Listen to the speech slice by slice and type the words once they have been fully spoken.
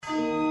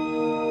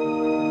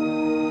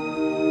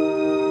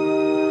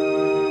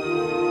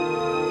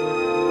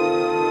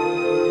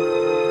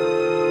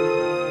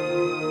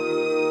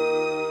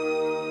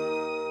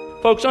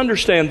Folks,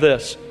 understand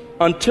this.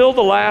 Until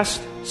the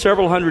last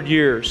several hundred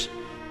years,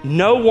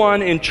 no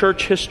one in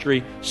church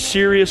history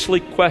seriously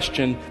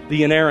questioned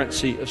the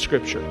inerrancy of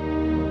Scripture.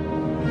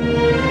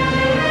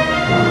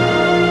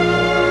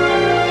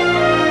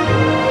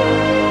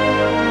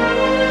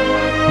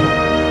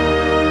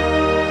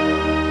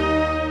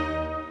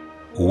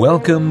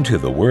 Welcome to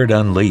The Word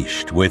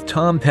Unleashed with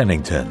Tom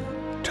Pennington.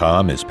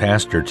 Tom is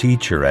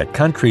pastor-teacher at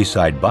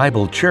Countryside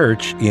Bible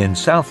Church in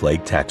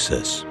Southlake,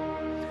 Texas.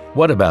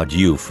 What about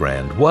you,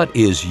 friend? What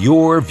is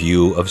your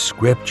view of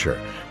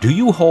Scripture? Do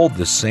you hold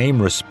the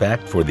same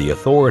respect for the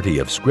authority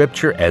of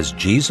Scripture as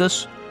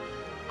Jesus?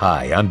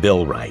 Hi, I'm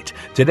Bill Wright.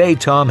 Today,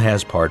 Tom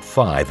has part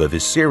 5 of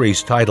his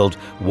series titled,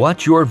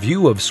 What Your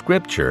View of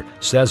Scripture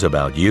Says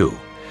About You.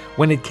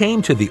 When it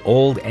came to the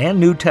Old and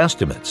New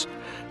Testaments,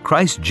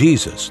 Christ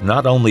Jesus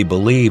not only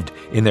believed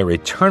in their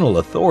eternal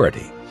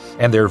authority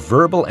and their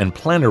verbal and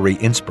plenary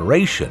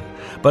inspiration,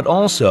 but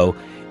also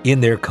in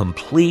their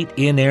complete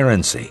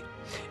inerrancy.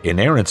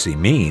 Inerrancy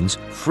means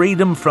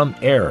freedom from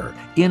error,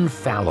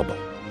 infallible.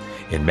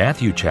 In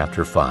Matthew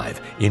chapter 5,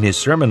 in his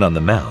Sermon on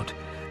the Mount,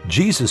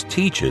 Jesus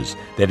teaches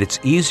that it's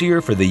easier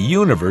for the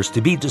universe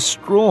to be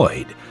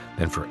destroyed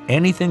than for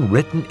anything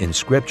written in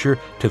Scripture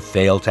to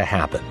fail to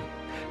happen.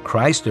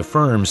 Christ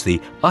affirms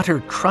the utter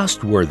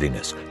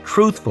trustworthiness,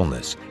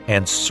 truthfulness,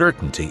 and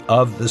certainty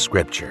of the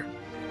Scripture.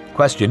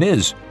 Question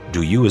is,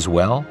 do you as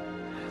well?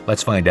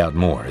 Let's find out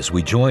more as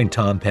we join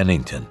Tom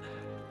Pennington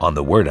on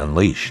The Word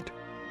Unleashed.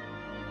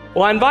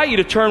 Well, I invite you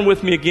to turn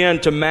with me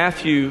again to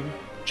Matthew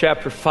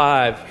chapter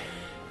 5.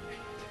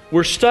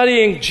 We're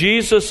studying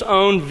Jesus'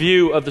 own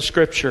view of the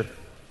Scripture.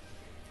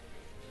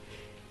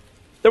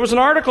 There was an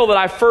article that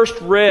I first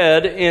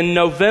read in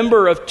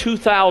November of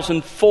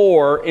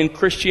 2004 in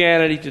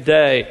Christianity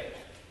Today.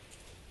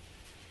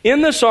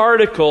 In this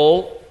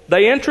article,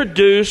 they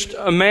introduced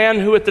a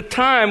man who at the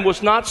time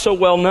was not so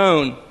well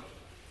known.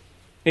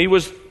 He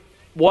was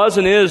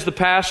and is the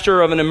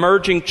pastor of an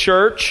emerging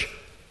church.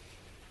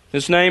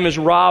 His name is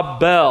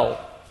Rob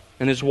Bell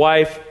and his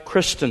wife,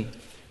 Kristen.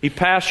 He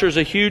pastors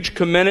a huge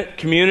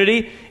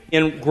community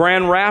in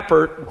Grand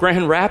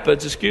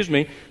Rapids,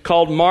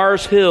 called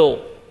Mars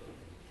Hill.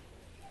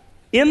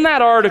 In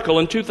that article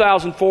in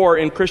 2004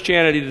 in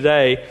Christianity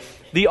Today,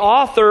 the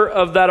author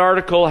of that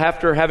article,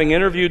 after having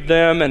interviewed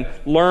them and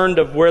learned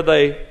of where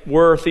they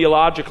were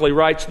theologically,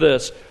 writes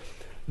this: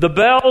 "The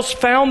Bells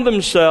found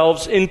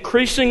themselves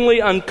increasingly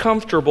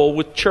uncomfortable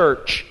with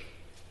church.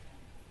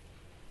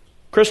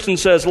 Kristen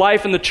says,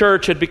 life in the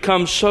church had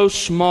become so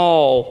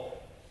small.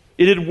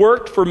 It had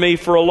worked for me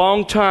for a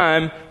long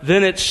time,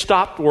 then it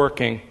stopped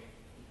working."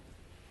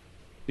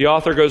 The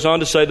author goes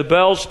on to say, the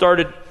Bells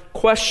started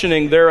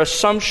questioning their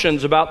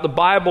assumptions about the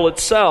Bible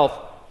itself.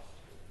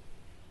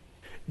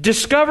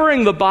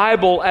 Discovering the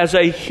Bible as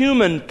a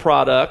human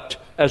product,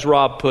 as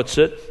Rob puts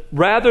it,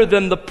 rather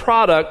than the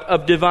product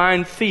of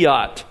divine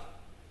fiat.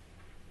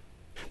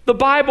 The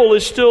Bible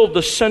is still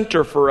the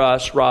center for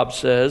us, Rob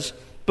says,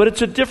 but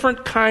it's a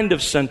different kind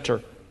of center.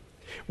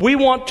 We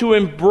want to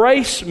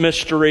embrace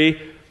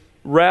mystery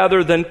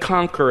rather than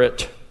conquer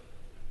it.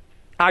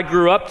 I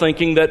grew up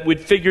thinking that we'd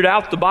figured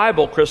out the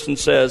Bible, Kristen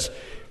says,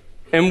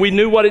 and we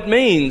knew what it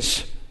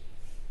means.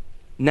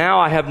 Now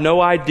I have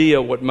no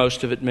idea what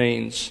most of it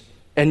means.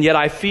 And yet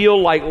I feel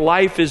like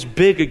life is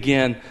big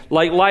again,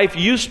 like life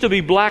used to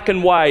be black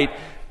and white,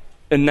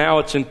 and now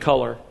it's in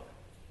color.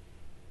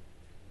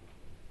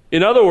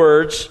 In other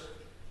words,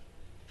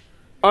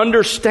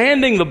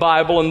 understanding the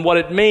Bible and what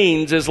it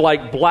means is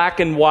like black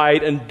and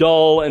white and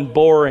dull and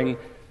boring.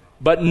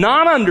 But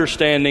not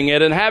understanding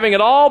it and having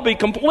it all be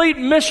complete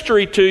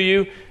mystery to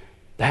you,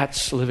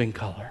 that's living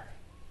color.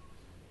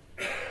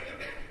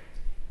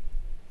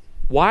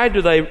 Why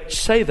do they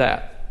say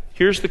that?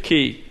 Here's the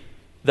key.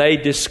 They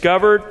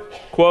discovered,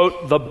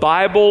 quote, the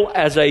Bible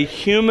as a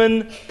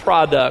human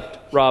product,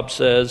 Rob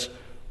says,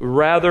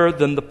 rather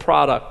than the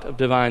product of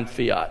divine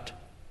fiat.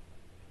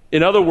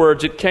 In other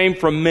words, it came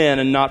from men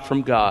and not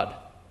from God.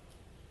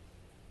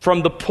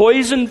 From the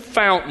poisoned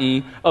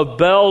fountain of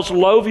Bell's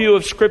low view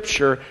of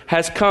Scripture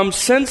has come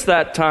since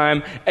that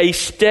time a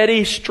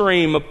steady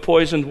stream of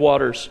poisoned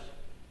waters.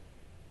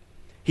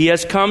 He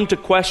has come to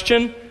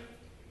question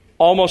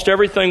almost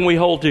everything we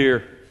hold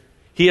dear.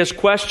 He has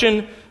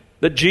questioned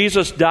that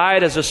Jesus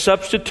died as a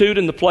substitute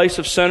in the place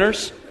of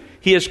sinners.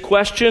 He has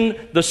questioned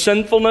the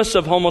sinfulness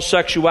of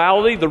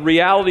homosexuality, the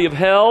reality of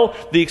hell,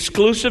 the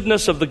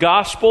exclusiveness of the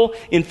gospel.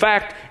 In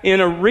fact,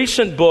 in a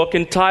recent book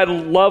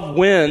entitled Love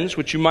Wins,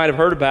 which you might have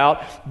heard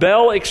about,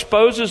 Bell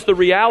exposes the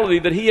reality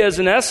that he is,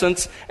 in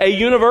essence, a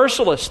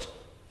universalist.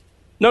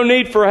 No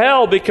need for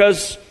hell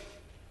because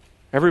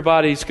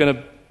everybody's going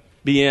to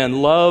be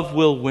in. Love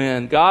will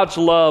win. God's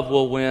love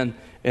will win,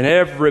 and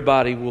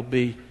everybody will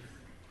be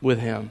with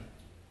Him.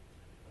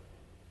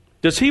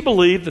 Does he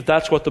believe that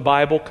that's what the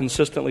Bible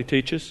consistently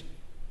teaches?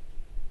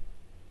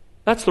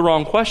 That's the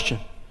wrong question.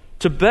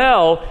 To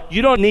Bell,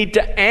 you don't need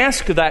to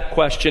ask that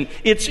question.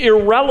 It's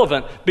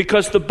irrelevant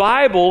because the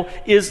Bible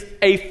is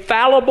a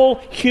fallible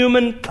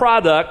human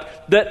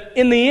product that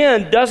in the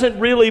end doesn't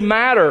really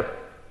matter.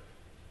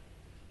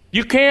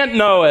 You can't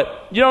know it.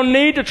 You don't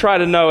need to try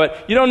to know it.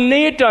 You don't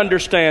need to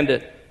understand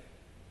it.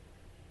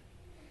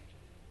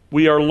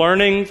 We are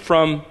learning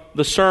from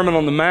the Sermon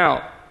on the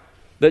Mount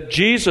that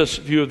Jesus'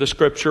 view of the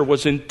Scripture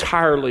was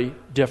entirely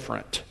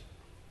different.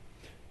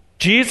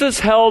 Jesus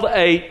held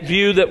a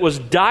view that was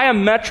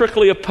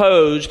diametrically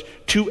opposed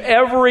to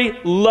every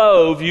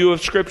low view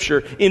of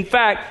Scripture. In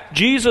fact,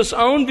 Jesus'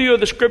 own view of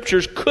the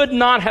Scriptures could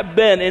not have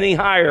been any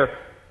higher.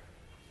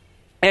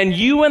 And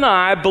you and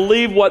I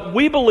believe what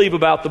we believe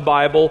about the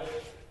Bible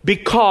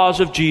because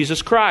of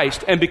Jesus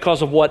Christ and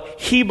because of what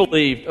He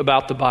believed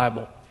about the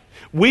Bible.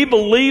 We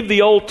believe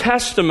the Old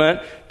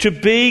Testament to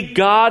be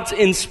God's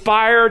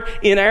inspired,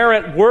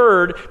 inerrant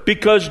Word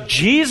because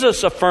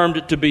Jesus affirmed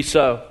it to be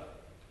so.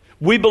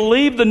 We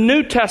believe the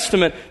New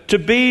Testament to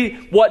be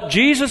what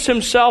Jesus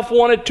Himself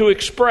wanted to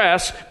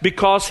express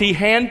because He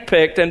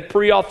handpicked and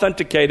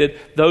pre-authenticated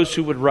those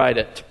who would write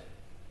it.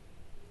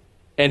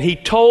 And He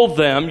told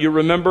them, you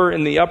remember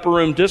in the upper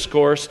room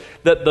discourse,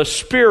 that the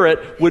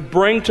Spirit would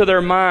bring to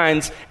their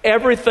minds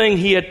everything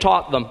He had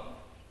taught them.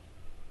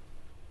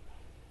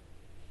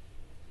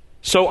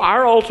 So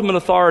our ultimate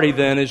authority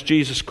then is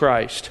Jesus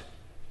Christ.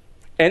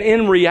 And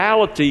in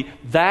reality,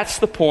 that's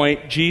the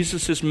point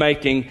Jesus is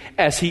making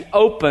as He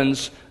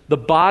opens the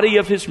body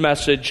of His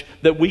message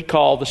that we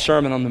call the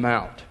Sermon on the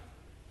Mount.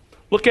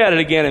 Look at it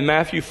again in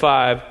Matthew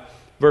 5,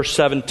 verse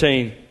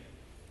 17.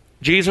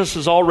 Jesus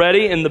has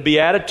already, in the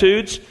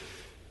Beatitudes,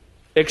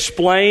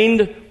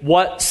 explained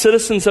what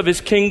citizens of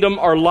His kingdom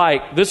are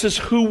like. This is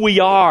who we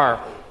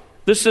are.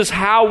 This is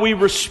how we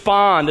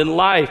respond in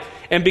life.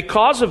 And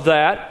because of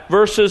that,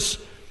 verses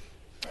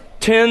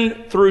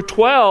 10 through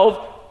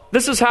 12,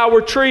 this is how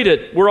we're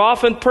treated. We're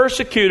often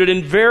persecuted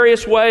in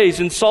various ways,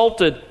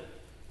 insulted,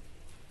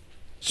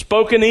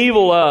 spoken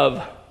evil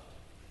of.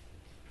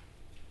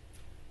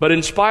 But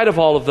in spite of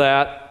all of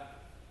that,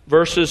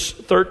 verses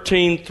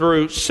 13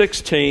 through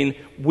 16,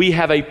 we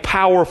have a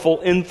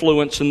powerful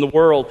influence in the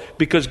world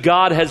because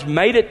God has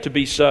made it to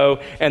be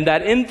so, and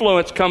that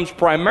influence comes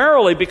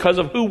primarily because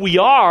of who we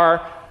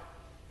are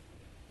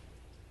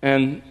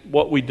and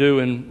what we do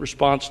in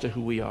response to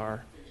who we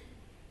are.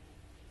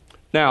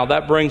 Now,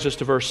 that brings us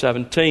to verse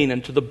 17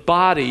 and to the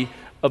body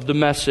of the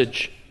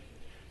message.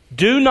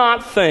 Do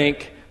not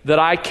think that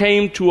I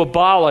came to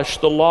abolish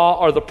the law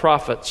or the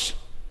prophets.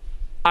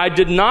 I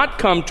did not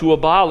come to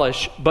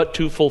abolish, but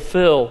to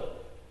fulfill.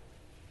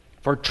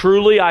 For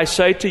truly I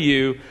say to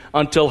you,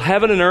 until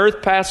heaven and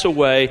earth pass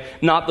away,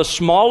 not the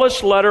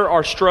smallest letter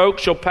or stroke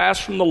shall pass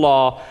from the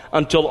law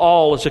until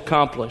all is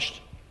accomplished.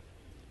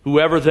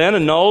 Whoever then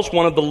annuls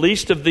one of the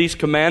least of these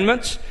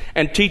commandments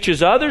and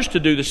teaches others to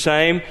do the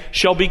same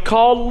shall be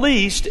called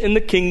least in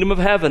the kingdom of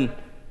heaven.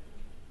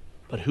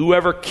 But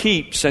whoever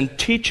keeps and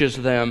teaches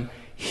them,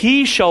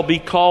 he shall be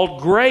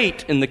called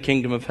great in the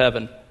kingdom of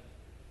heaven.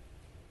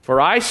 For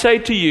I say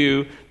to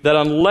you that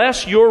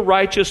unless your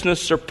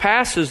righteousness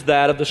surpasses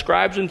that of the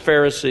scribes and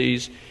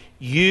Pharisees,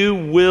 you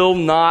will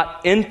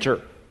not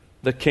enter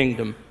the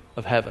kingdom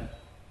of heaven.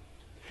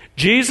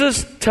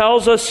 Jesus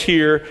tells us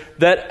here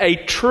that a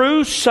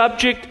true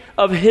subject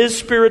of His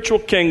spiritual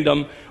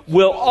kingdom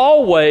will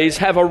always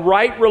have a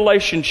right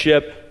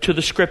relationship to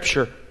the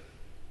Scripture.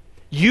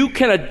 You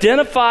can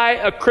identify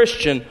a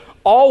Christian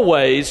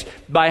always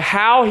by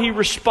how he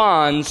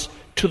responds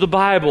to the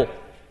Bible.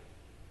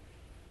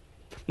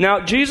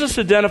 Now, Jesus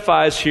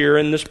identifies here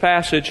in this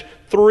passage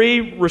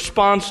 3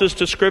 responses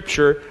to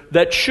Scripture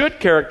that should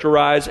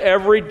characterize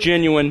every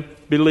genuine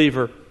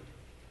believer.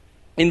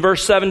 In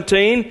verse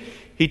 17,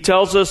 He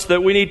tells us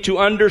that we need to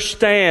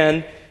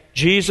understand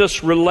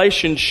Jesus'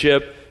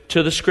 relationship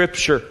to the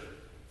Scripture.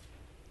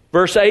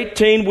 Verse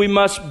 18, we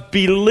must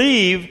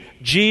believe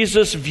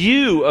Jesus'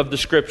 view of the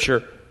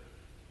Scripture.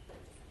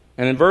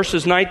 And in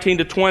verses 19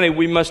 to 20,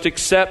 we must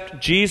accept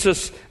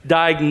Jesus'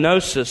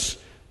 diagnosis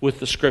with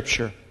the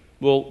Scripture.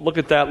 We'll look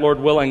at that, Lord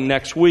willing,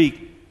 next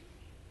week.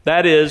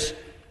 That is,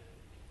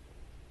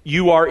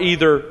 you are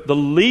either the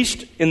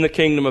least in the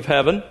kingdom of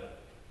heaven,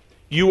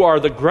 you are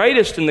the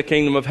greatest in the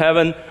kingdom of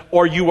heaven,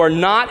 or you are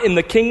not in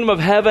the kingdom of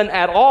heaven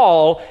at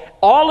all.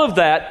 All of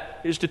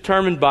that is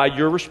determined by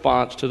your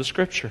response to the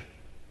Scripture.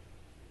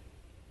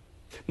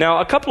 Now,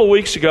 a couple of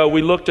weeks ago,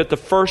 we looked at the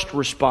first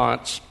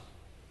response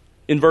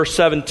in verse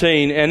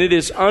 17, and it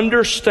is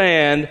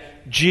understand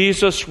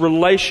Jesus'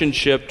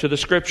 relationship to the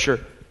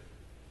Scripture.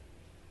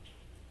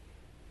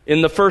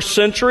 In the first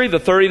century, the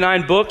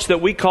 39 books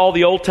that we call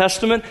the Old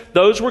Testament,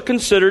 those were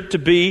considered to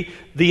be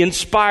the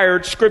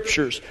inspired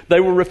Scriptures. They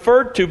were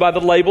referred to by the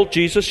label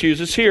Jesus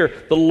uses here,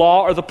 the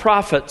law or the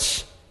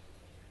prophets.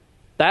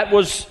 That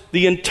was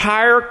the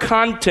entire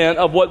content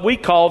of what we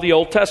call the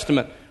Old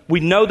Testament.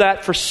 We know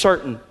that for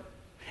certain.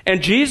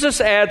 And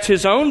Jesus adds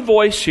His own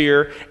voice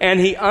here, and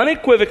He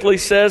unequivocally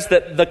says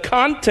that the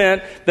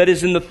content that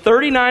is in the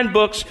 39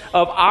 books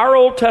of our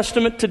Old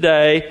Testament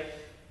today,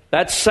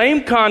 that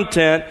same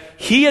content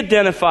He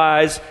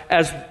identifies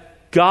as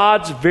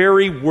God's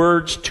very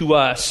words to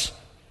us.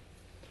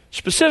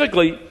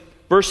 Specifically,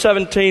 verse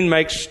 17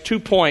 makes 2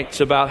 points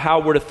about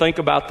how we're to think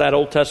about that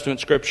Old Testament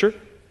Scripture.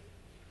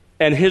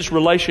 and his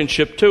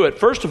relationship to it.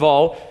 First of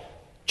all,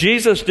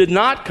 Jesus did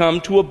not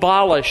come to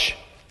abolish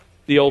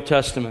the Old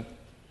Testament.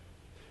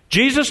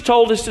 Jesus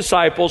told his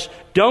disciples,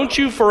 don't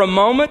you for a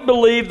moment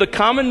believe the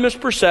common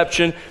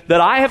misperception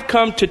that I have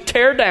come to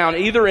tear down,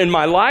 either in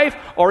my life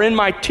or in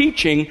my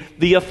teaching,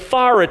 the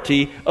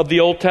authority of the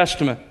Old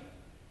Testament.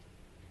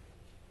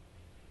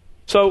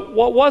 So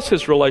what was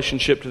his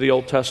relationship to the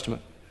Old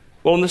Testament?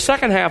 Well, in the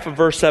second half of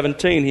verse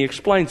 17, he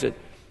explains it.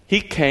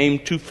 He came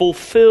to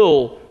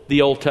fulfill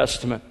the Old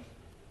Testament.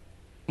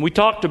 We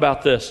talked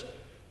about this.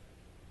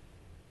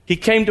 He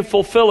came to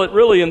fulfill it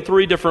really in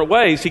three different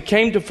ways. He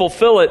came to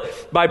fulfill it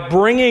by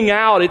bringing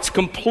out its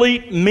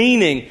complete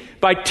meaning,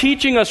 by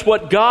teaching us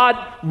what God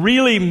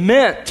really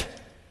meant,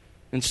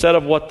 instead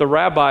of what the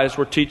rabbis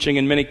were teaching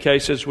in many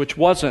cases, which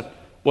wasn't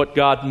what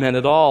God meant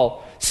at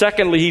all.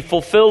 Secondly, he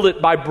fulfilled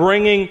it by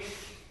bringing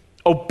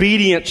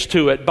obedience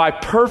to it, by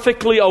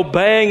perfectly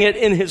obeying it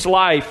in his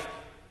life.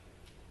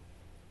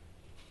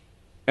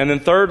 And then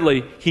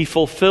thirdly, he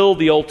fulfilled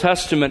the Old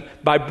Testament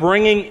by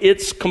bringing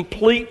its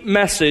complete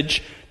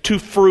message to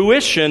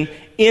fruition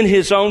in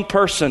his own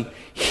person.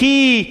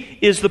 He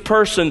is the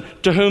person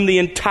to whom the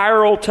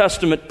entire Old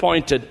Testament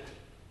pointed.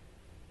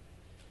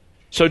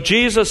 So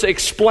Jesus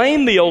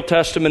explained the Old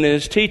Testament in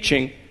his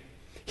teaching.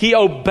 He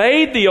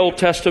obeyed the Old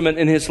Testament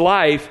in his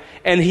life,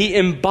 and he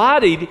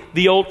embodied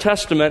the Old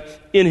Testament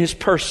in his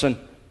person.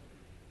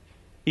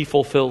 He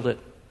fulfilled it.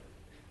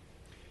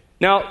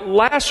 Now,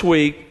 last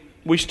week,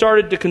 we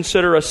started to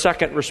consider a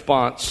second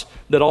response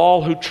that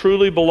all who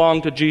truly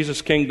belong to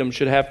Jesus' kingdom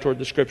should have toward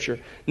the Scripture.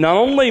 Not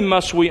only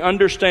must we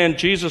understand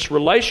Jesus'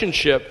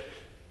 relationship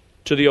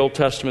to the Old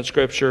Testament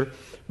Scripture,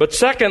 but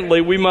secondly,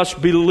 we must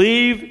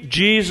believe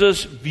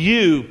Jesus'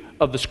 view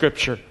of the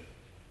Scripture.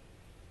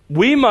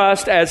 We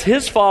must, as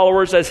his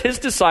followers, as his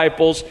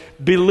disciples,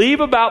 believe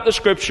about the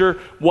Scripture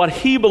what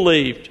he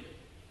believed.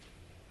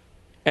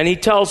 And he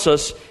tells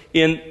us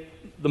in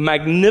the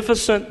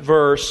magnificent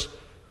verse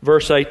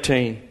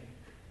 18,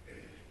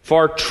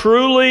 for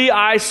truly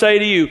I say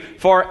to you,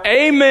 for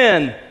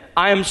amen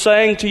I am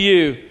saying to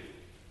you.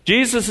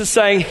 Jesus is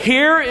saying,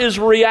 here is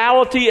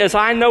reality as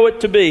I know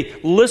it to be.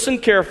 Listen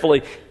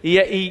carefully.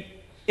 He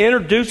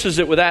introduces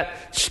it with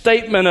that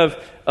statement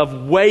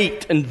of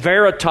weight and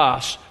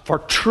veritas. For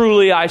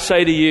truly I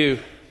say to you,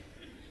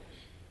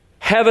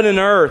 heaven and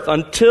earth,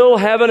 until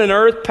heaven and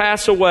earth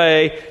pass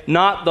away,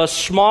 not the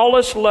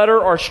smallest letter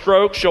or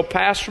stroke shall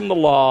pass from the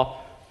law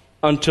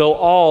until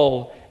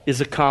all is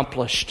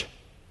accomplished.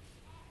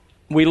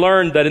 We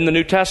learned that in the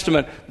New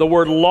Testament, the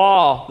word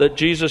law that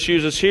Jesus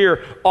uses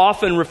here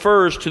often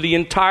refers to the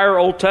entire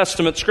Old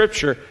Testament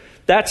Scripture.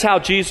 That's how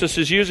Jesus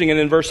is using it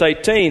in verse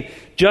 18,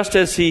 just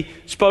as he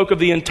spoke of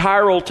the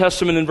entire Old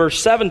Testament in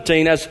verse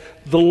 17 as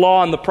the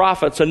law and the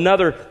prophets,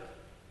 another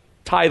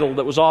title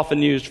that was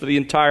often used for the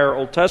entire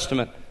Old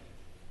Testament.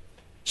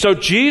 So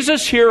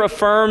Jesus here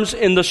affirms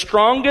in the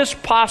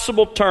strongest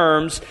possible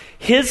terms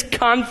his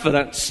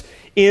confidence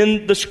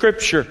in the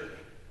Scripture.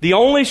 The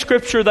only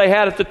Scripture they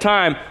had at the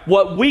time,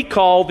 what we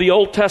call the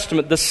Old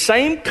Testament, the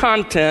same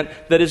content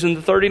that is in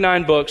the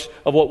 39 books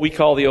of what we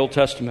call the Old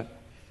Testament.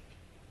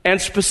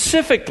 And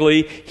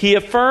specifically, he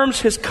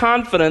affirms his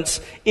confidence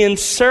in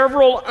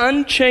several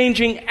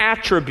unchanging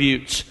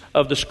attributes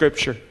of the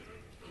Scripture.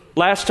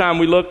 Last time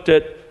we looked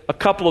at a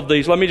couple of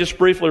these. Let me just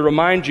briefly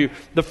remind you.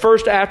 The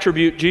first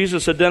attribute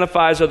Jesus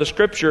identifies of the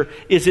Scripture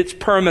is its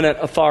permanent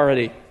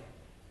authority.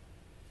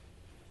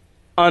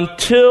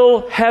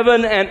 Until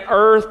heaven and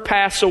earth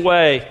pass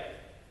away.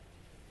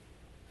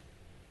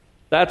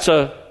 That's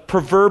a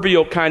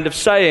proverbial kind of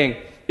saying.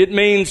 It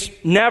means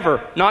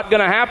never, not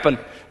going to happen.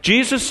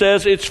 Jesus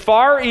says it's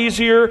far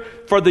easier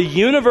for the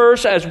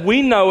universe as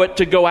we know it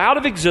to go out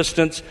of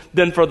existence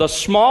than for the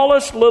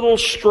smallest little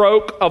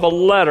stroke of a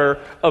letter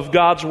of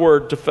God's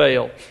Word to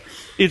fail.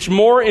 It's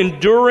more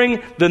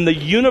enduring than the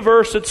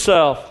universe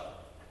itself.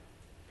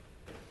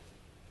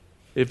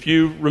 If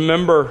you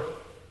remember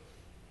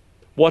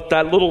what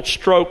that little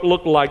stroke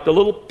looked like, the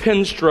little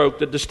pen stroke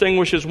that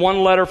distinguishes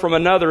one letter from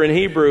another in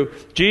Hebrew,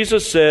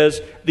 Jesus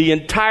says the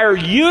entire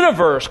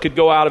universe could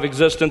go out of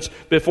existence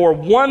before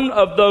one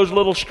of those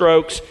little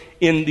strokes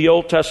in the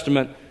Old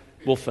Testament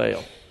will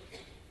fail.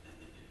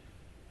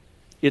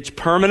 It's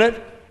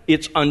permanent,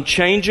 it's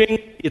unchanging,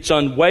 it's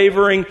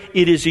unwavering,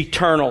 it is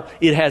eternal.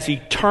 It has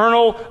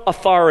eternal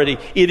authority.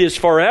 It is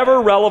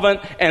forever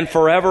relevant and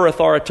forever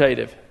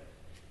authoritative.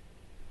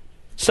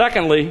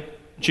 Secondly,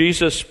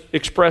 Jesus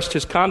expressed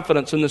his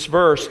confidence in this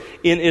verse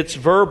in its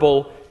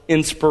verbal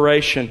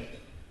inspiration.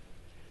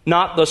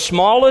 Not the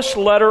smallest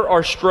letter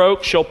or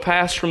stroke shall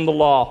pass from the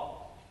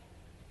law.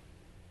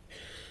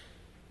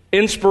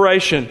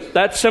 Inspiration,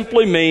 that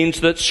simply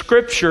means that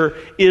Scripture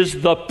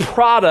is the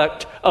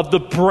product of the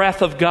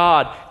breath of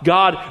God.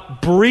 God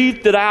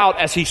breathed it out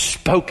as he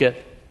spoke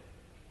it.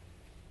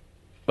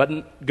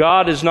 But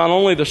God is not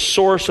only the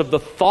source of the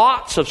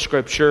thoughts of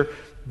Scripture,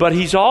 but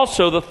he's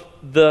also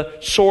the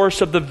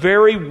source of the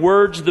very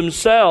words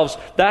themselves.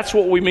 That's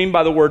what we mean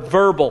by the word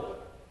verbal.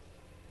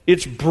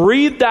 It's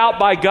breathed out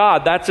by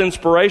God. That's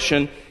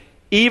inspiration.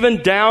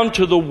 even down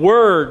to the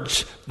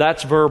words,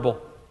 that's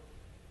verbal.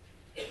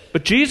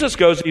 But Jesus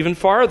goes even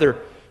farther.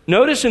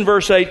 Notice in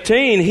verse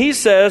 18, he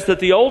says that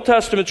the Old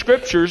Testament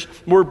Scriptures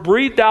were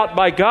breathed out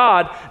by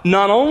God,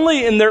 not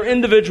only in their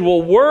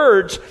individual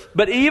words,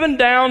 but even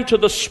down to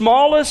the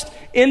smallest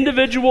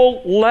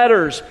individual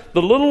letters.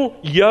 The little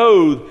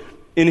yod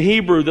in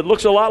Hebrew that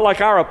looks a lot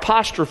like our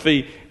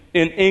apostrophe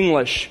in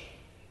English.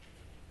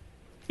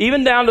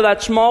 Even down to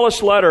that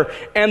smallest letter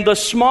and the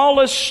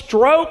smallest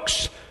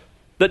strokes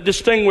that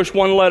distinguish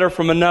one letter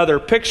from another.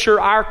 Picture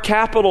our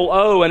capital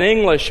O in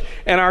English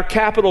and our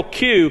capital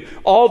Q.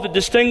 All that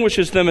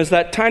distinguishes them is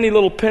that tiny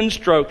little pen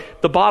stroke,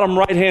 the bottom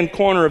right-hand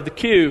corner of the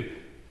Q.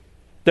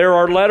 There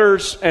are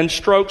letters and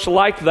strokes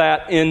like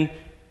that in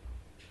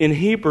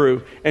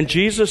Hebrew. And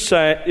Jesus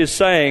is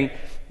saying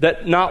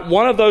that not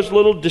one of those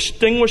little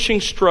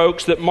distinguishing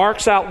strokes that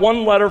marks out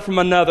one letter from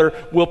another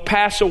will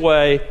pass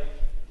away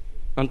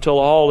until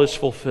all is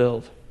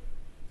fulfilled.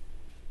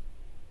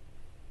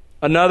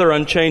 Another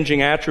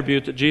unchanging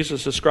attribute that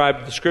Jesus ascribed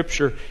to the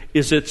Scripture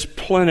is its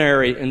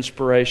plenary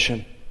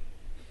inspiration.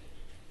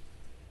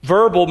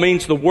 Verbal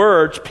means the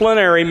words.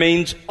 Plenary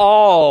means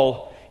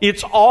all.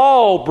 It's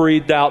all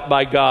breathed out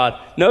by God.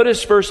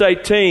 Notice verse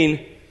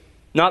 18.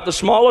 Not the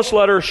smallest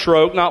letter or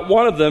stroke, not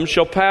one of them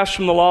shall pass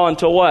from the law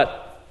until what?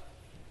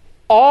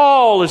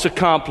 All is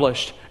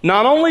accomplished.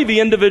 Not only the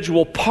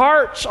individual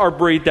parts are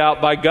breathed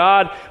out by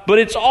God, but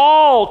it's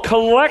all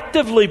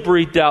collectively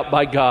breathed out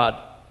by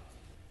God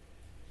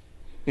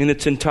in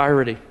its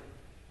entirety.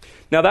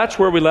 Now that's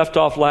where we left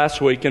off last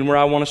week and where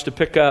I want us to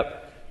pick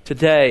up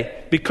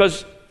today.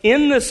 Because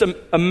in this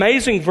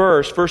amazing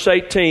verse, verse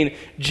 18,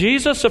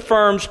 Jesus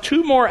affirms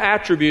two more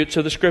attributes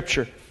of the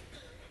Scripture.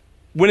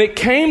 When it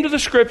came to the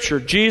Scripture,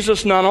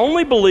 Jesus not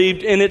only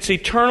believed in its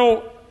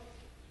eternal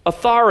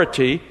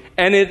authority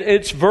and in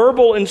its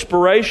verbal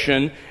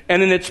inspiration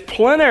and in its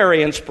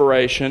plenary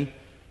inspiration,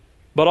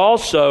 but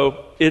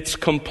also its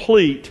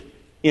complete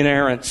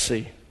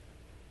inerrancy.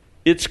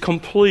 Its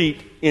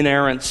complete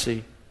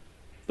inerrancy.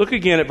 Look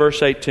again at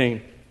verse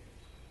 18.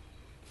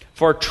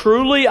 For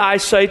truly I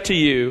say to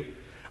you,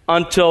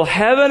 until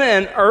heaven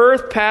and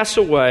earth pass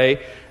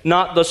away,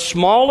 not the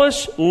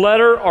smallest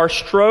letter or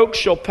stroke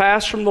shall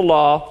pass from the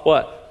law,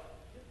 what?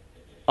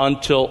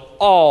 Until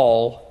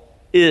all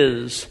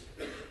is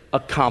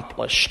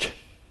accomplished.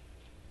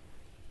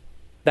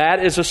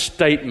 That is a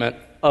statement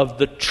of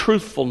the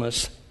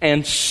truthfulness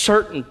and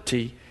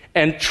certainty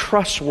and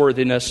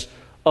trustworthiness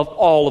of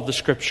all of the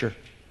Scripture,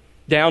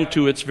 down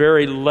to its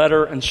very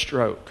letter and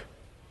stroke.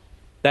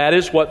 That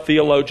is what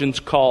theologians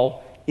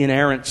call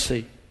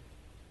inerrancy.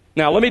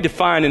 Now, let me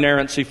define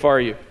inerrancy for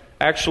you.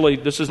 Actually,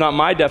 this is not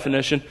my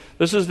definition.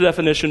 This is the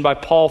definition by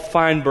Paul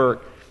Feinberg.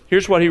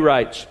 Here's what he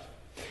writes.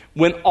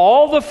 When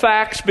all the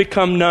facts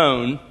become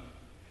known,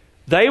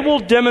 they will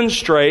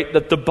demonstrate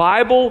that the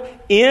Bible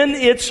in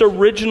its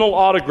original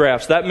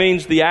autographs, that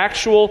means the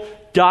actual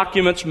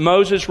documents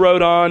Moses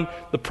wrote on,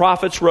 the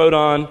prophets wrote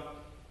on,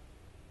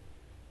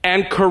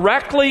 and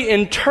correctly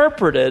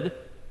interpreted,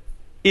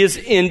 is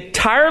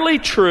entirely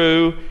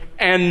true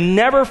and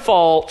never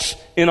false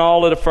in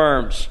all it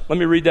affirms. Let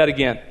me read that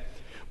again.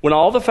 When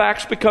all the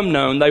facts become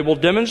known, they will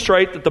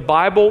demonstrate that the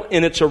Bible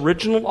in its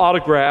original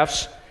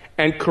autographs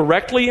and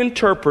correctly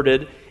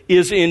interpreted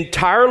is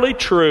entirely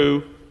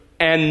true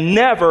and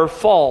never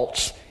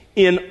false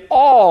in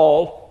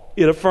all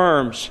it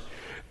affirms.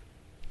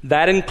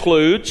 That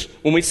includes,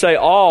 when we say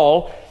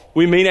all,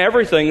 we mean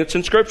everything that's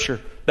in Scripture.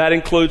 That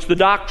includes the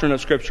doctrine of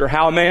Scripture,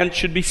 how a man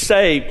should be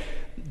saved,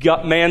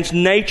 man's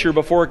nature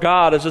before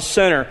God as a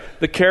sinner,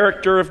 the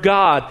character of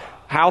God,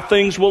 how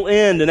things will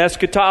end in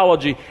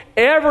eschatology.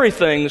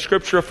 Everything the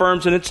Scripture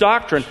affirms in its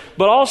doctrine,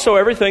 but also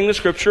everything the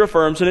Scripture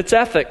affirms in its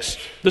ethics.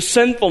 The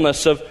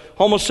sinfulness of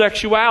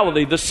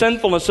homosexuality, the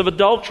sinfulness of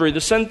adultery, the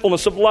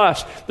sinfulness of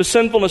lust, the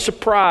sinfulness of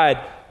pride.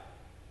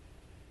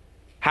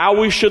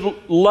 How we should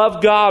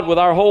love God with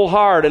our whole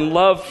heart and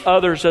love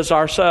others as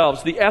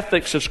ourselves. The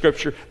ethics of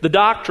Scripture, the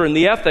doctrine,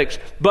 the ethics.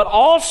 But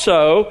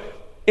also,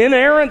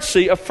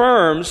 inerrancy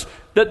affirms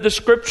that the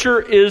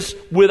Scripture is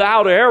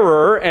without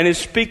error and is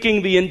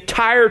speaking the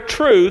entire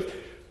truth,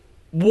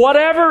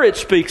 whatever it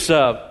speaks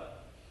of.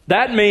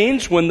 That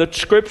means when the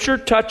Scripture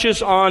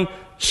touches on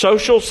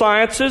social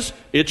sciences,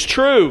 it's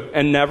true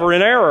and never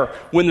in error.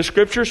 When the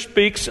Scripture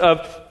speaks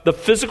of the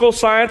physical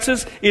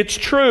sciences, it's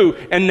true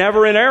and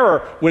never in error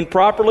when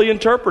properly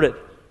interpreted.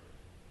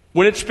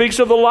 When it speaks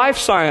of the life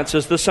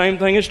sciences, the same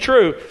thing is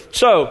true.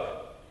 So,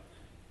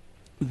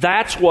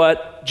 that's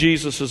what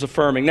Jesus is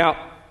affirming.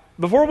 Now,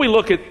 before we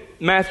look at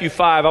Matthew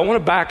 5, I want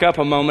to back up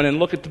a moment and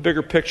look at the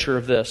bigger picture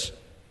of this.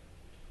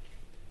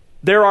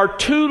 There are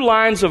two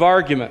lines of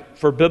argument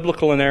for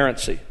biblical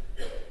inerrancy.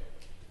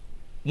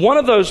 One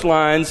of those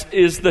lines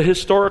is the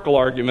historical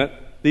argument.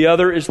 The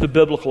other is the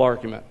biblical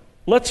argument.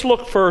 Let's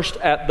look first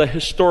at the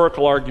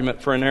historical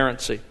argument for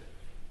inerrancy.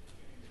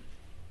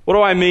 What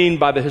do I mean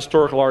by the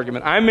historical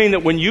argument? I mean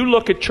that when you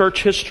look at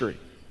church history,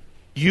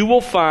 you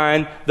will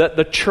find that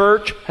the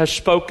church has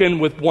spoken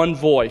with one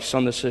voice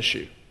on this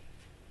issue.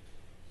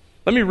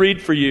 Let me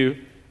read for you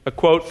a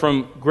quote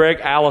from Greg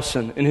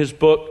Allison in his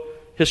book,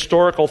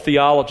 Historical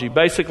Theology.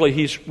 Basically,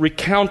 he's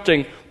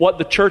recounting what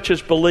the church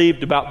has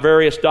believed about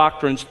various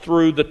doctrines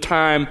through the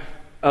time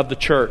of the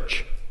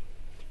church.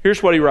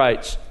 Here's what he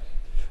writes.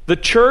 The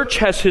church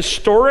has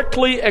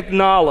historically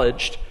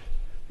acknowledged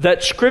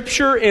that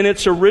Scripture in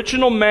its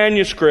original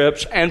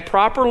manuscripts and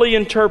properly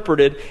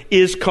interpreted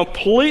is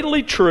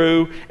completely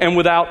true and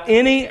without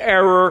any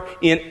error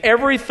in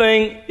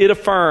everything it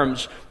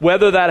affirms,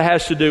 whether that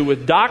has to do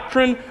with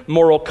doctrine,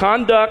 moral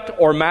conduct,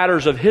 or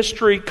matters of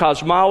history,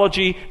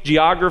 cosmology,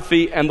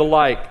 geography, and the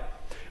like.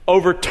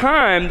 Over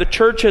time, the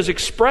church has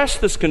expressed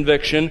this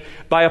conviction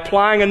by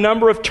applying a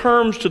number of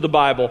terms to the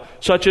Bible,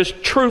 such as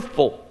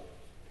truthful,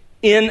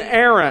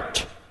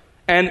 inerrant,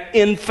 and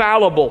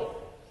infallible.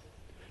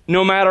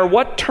 No matter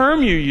what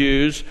term you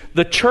use,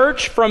 the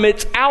church from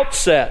its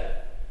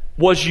outset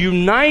was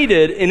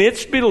united in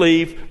its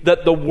belief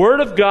that the Word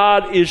of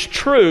God is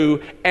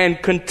true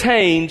and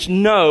contains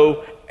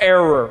no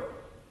error.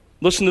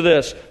 Listen to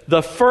this.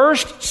 The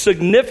first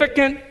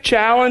significant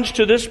challenge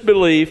to this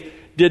belief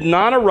did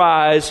not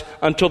arise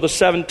until the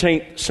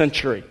 17th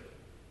century,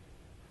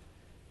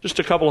 just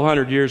a couple of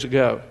hundred years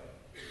ago.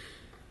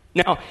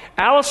 Now,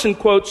 Allison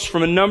quotes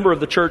from a number of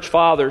the church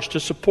fathers to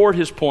support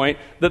his point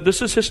that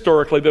this has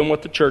historically been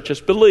what the church has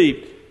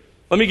believed.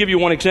 Let me give you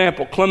one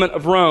example. Clement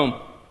of Rome.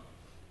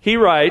 He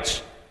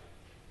writes,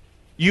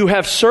 "You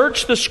have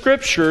searched the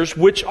Scriptures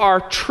which are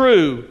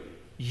true.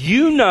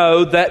 You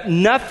know that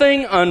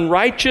nothing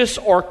unrighteous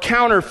or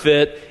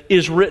counterfeit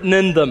is written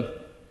in them."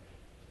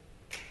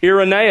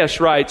 Irenaeus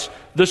writes,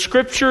 "The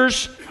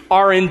Scriptures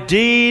are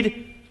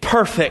indeed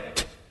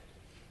perfect."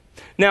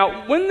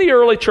 Now, when the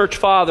early church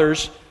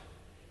fathers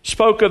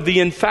spoke of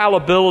the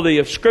infallibility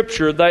of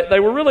Scripture,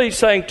 they were really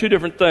saying two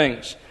different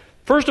things.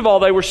 First of all,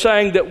 they were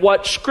saying that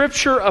what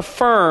Scripture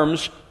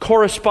affirms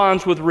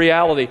corresponds with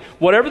reality.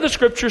 Whatever the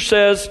Scripture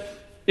says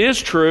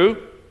is true,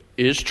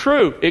 is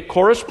true. It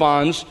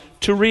corresponds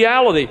to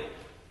reality.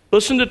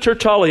 Listen to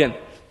Tertullian.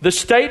 The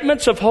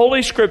statements of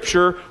Holy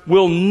Scripture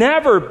will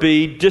never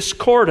be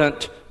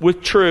discordant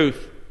with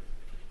truth.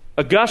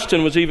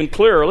 Augustine was even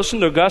clearer. Listen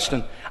to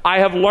Augustine. I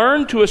have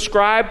learned to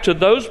ascribe to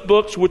those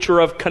books which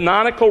are of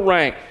canonical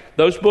rank,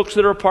 those books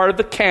that are a part of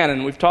the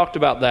canon, we've talked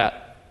about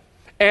that,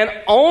 and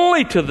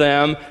only to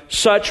them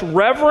such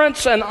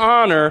reverence and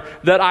honor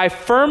that I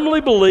firmly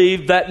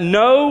believe that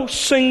no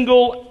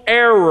single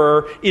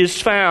error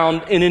is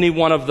found in any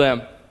one of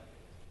them.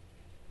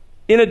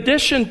 In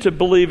addition to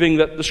believing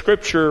that the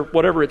Scripture,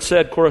 whatever it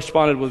said,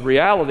 corresponded with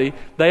reality,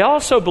 they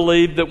also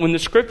believed that when the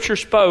Scripture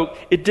spoke,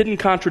 it didn't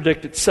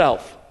contradict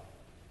itself.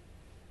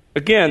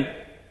 Again,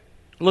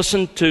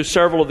 listen to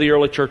several of the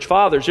early church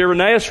fathers.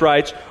 Irenaeus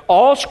writes,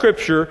 all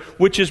Scripture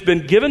which has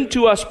been given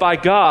to us by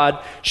God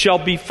shall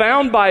be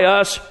found by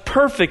us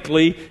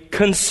perfectly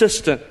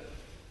consistent.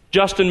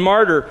 Justin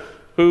Martyr,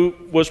 who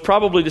was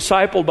probably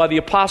discipled by the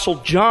Apostle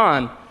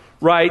John,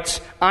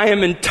 writes, I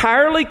am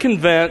entirely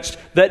convinced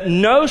that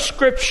no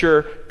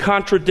Scripture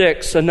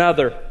contradicts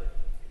another.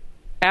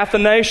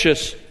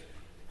 Athanasius,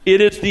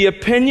 it is the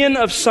opinion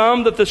of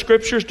some that the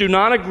Scriptures do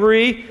not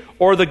agree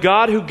or the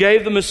God who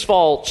gave them is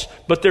false,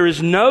 but there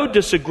is no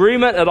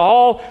disagreement at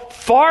all.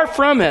 Far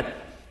from it.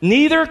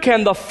 Neither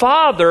can the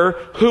Father,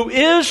 who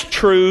is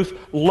truth,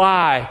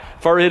 lie,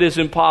 for it is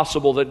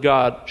impossible that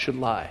God should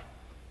lie.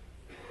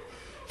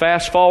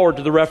 Fast forward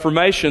to the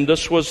Reformation.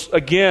 This was,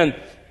 again,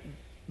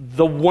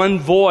 the one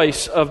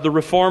voice of the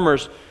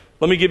Reformers.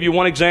 Let me give you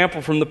one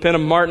example from the pen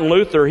of Martin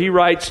Luther. He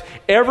writes,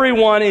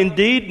 everyone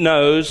indeed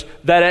knows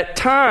that at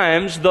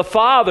times the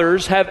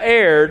fathers have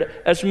erred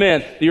as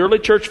men. The early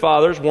church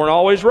fathers weren't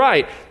always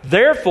right.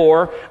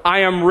 Therefore, I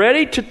am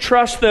ready to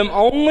trust them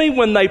only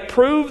when they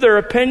prove their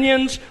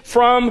opinions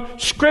from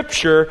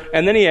Scripture.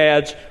 And then he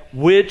adds,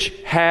 which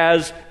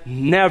has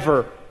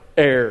never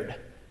erred.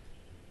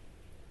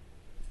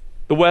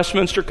 The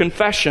Westminster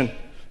Confession,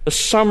 a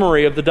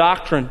summary of the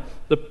doctrine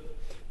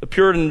the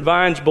Puritan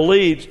divines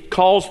believed,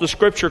 calls the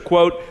Scripture,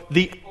 quote,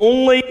 the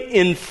only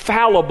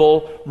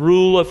infallible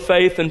rule of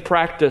faith and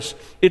practice.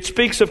 It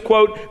speaks of,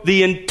 quote,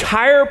 the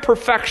entire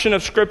perfection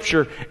of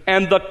Scripture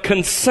and the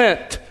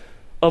consent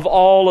of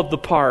all of the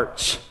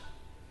parts.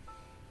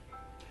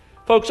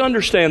 Folks,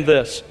 understand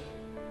this.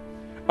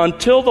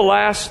 Until the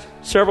last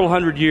several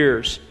hundred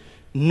years,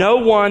 no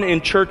one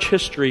in church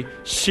history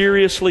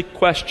seriously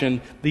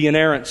questioned the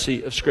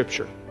inerrancy of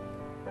Scripture.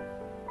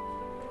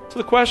 So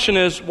the question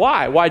is,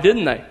 why? Why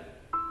didn't they?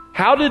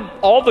 How did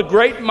all the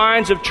great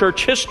minds of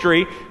church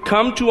history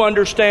come to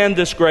understand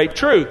this great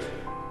truth?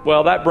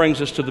 Well, that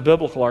brings us to the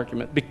biblical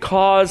argument,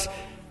 because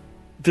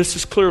this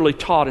is clearly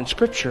taught in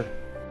Scripture.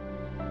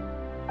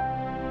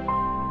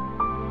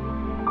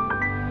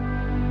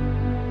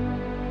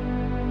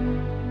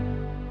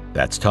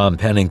 That's Tom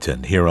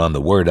Pennington here on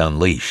The Word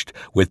Unleashed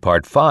with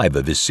Part 5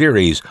 of his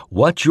series,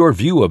 What Your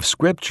View of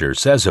Scripture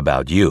Says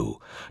About You.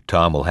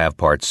 Tom will have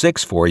Part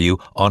 6 for you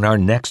on our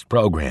next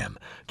program.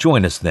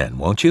 Join us then,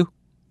 won't you?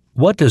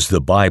 What does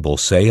the Bible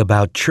say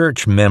about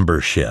church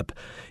membership?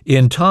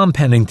 In Tom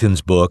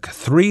Pennington's book,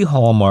 3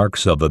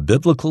 Hallmarks of a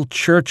Biblical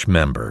Church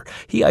Member,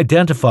 he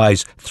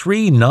identifies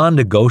 3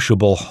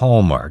 non-negotiable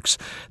hallmarks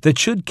that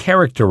should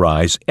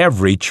characterize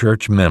every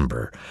church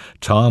member.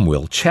 Tom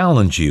will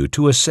challenge you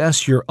to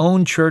assess your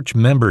own church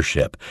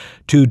membership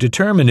to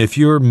determine if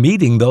you're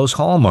meeting those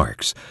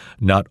hallmarks,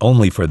 not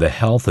only for the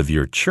health of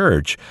your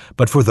church,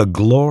 but for the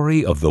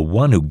glory of the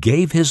one who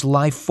gave his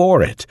life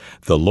for it,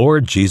 the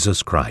Lord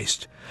Jesus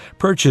Christ.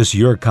 Purchase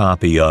your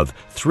copy of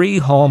 3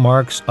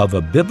 Hallmarks of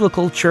a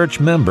Biblical Church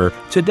Member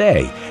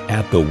today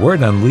at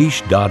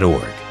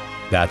thewordunleashed.org.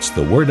 That's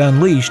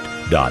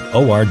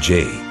thewordunleashed.org.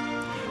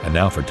 And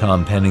now for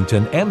Tom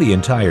Pennington and the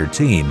entire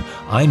team,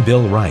 I'm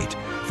Bill Wright.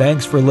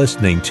 Thanks for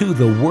listening to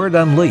The Word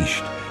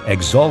Unleashed,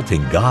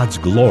 exalting God's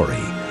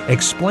glory,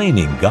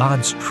 explaining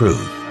God's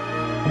truth.